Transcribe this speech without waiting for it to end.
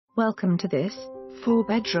Welcome to this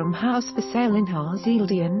 4-bedroom house for sale in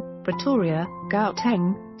Hazeldean, Pretoria,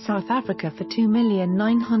 Gauteng, South Africa for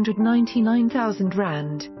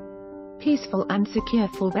R2,999,000. Peaceful and secure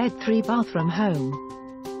 4-bed 3-bathroom home.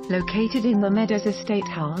 Located in the Meadows estate,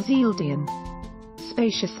 Hazeldean.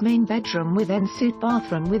 Spacious main bedroom with ensuite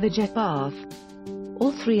bathroom with a jet bath.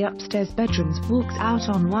 All 3 upstairs bedrooms walks out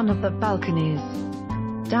on one of the balconies.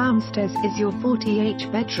 Downstairs is your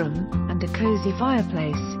 40H bedroom, and a cozy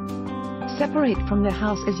fireplace. Separate from the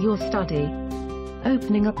house is your study.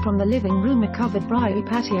 Opening up from the living room, a covered braai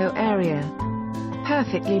patio area.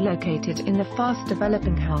 Perfectly located in the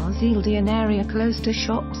fast-developing Hazeldean area, close to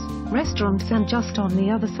shops, restaurants and just on the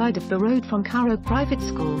other side of the road from Cairo Private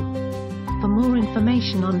School. For more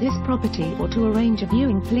information on this property or to arrange a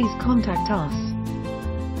viewing, please contact us.